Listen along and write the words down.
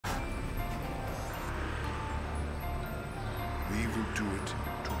will do it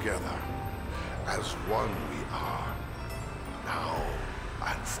together. As one we are, now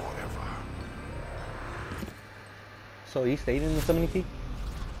and forever. So he stayed in the Summoning Peak?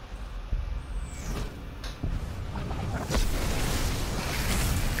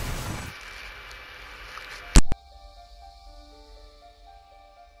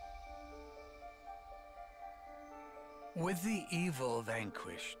 With the evil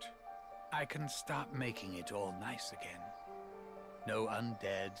vanquished, I can start making it all nice again. No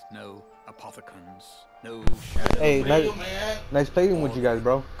undead, no apothecons, no shadow. Hey, nice playing with you guys,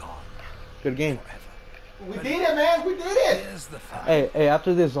 bro. Good game. We did it, man. We did it. Here's the fun. Hey,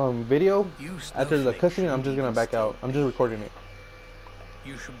 after this video, You after the snowflakes cussing, I'm just shouldn't gonna even back out. stay I'm just recording it.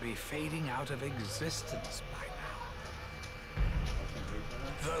 You should be fading out of existence by now.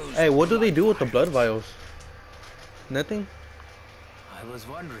 Those Hey, what do they do with the blood vials. vials? Nothing? I was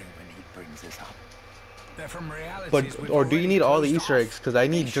wondering when he brings this up. They're from realities But, we've or do you already need all the closed Easter off. eggs? Because I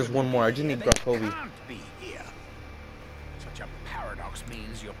need They just one shouldn't more. I be just here. need They Grokovi. can't be here. Such a paradox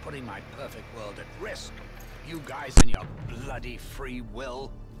means you're putting my perfect world at risk. You guys and your bloody free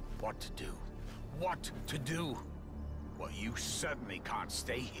will. What to do? What to do? Well, you certainly can't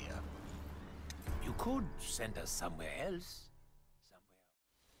stay here. You could send us somewhere else.